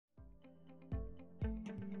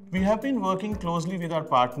We have been working closely with our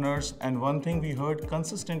partners, and one thing we heard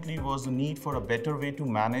consistently was the need for a better way to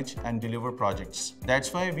manage and deliver projects.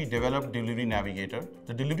 That's why we developed Delivery Navigator.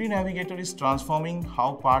 The Delivery Navigator is transforming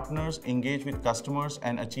how partners engage with customers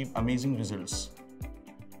and achieve amazing results.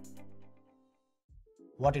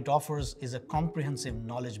 What it offers is a comprehensive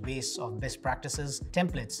knowledge base of best practices,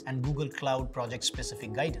 templates, and Google Cloud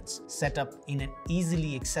project-specific guidance set up in an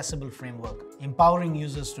easily accessible framework, empowering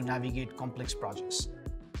users to navigate complex projects.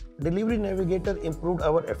 Delivery Navigator improved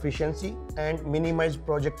our efficiency and minimized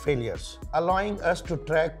project failures, allowing us to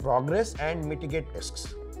track progress and mitigate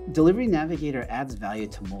risks. Delivery Navigator adds value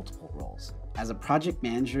to multiple roles. As a project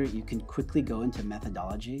manager, you can quickly go into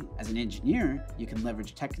methodology. As an engineer, you can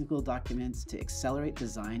leverage technical documents to accelerate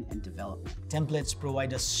design and development. Templates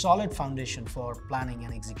provide a solid foundation for planning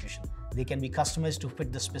and execution. They can be customized to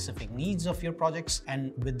fit the specific needs of your projects,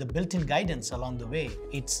 and with the built-in guidance along the way,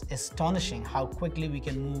 it's astonishing how quickly we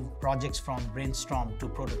can move projects from brainstorm to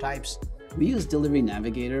prototypes. We use Delivery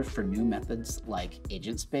Navigator for new methods like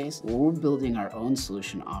Agent Space, where we're building our own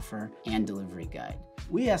solution offer and delivery guide.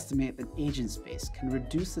 We estimate that Agent Space can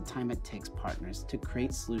reduce the time it takes partners to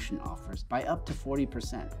create solution offers by up to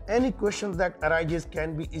 40%. Any question that arises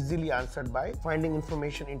can be easily answered by finding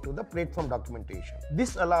information into the platform documentation.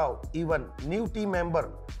 This allows even new team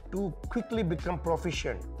member to quickly become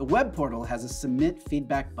proficient. The web portal has a submit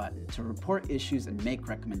feedback button to report issues and make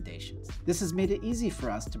recommendations. This has made it easy for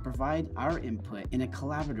us to provide our input in a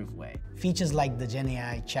collaborative way. Features like the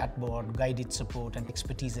GenAI chatbot, guided support, and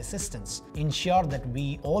expertise assistance ensure that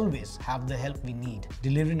we always have the help we need.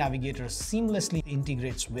 Delivery Navigator seamlessly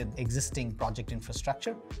integrates with existing project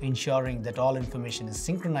infrastructure, ensuring that all information is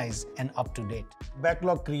synchronized and up to date.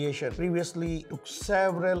 Backlog creation previously took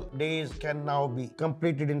several days can now be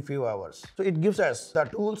completed in few hours. So it gives us the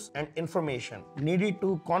tools and information needed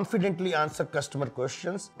to confidently answer customer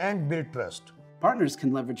questions and build trust. Partners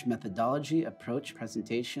can leverage methodology, approach,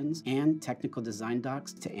 presentations, and technical design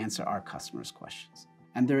docs to answer our customers' questions.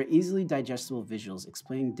 And there are easily digestible visuals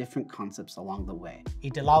explaining different concepts along the way.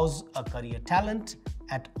 It allows a career talent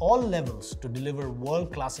at all levels to deliver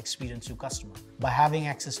world-class experience to customers. By having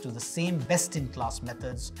access to the same best-in-class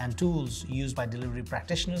methods and tools used by delivery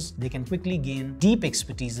practitioners, they can quickly gain deep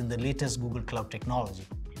expertise in the latest Google Cloud technology.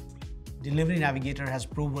 Delivery Navigator has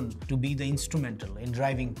proven to be the instrumental in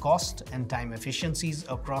driving cost and time efficiencies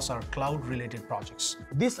across our cloud-related projects.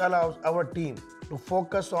 This allows our team to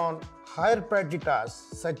focus on higher priority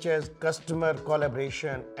tasks such as customer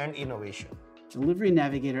collaboration and innovation. Delivery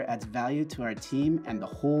Navigator adds value to our team and the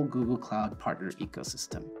whole Google Cloud partner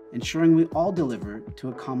ecosystem, ensuring we all deliver to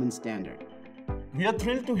a common standard. We are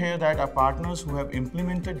thrilled to hear that our partners who have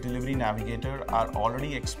implemented Delivery Navigator are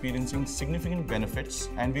already experiencing significant benefits,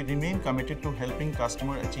 and we remain committed to helping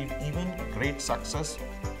customers achieve even great success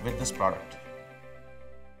with this product.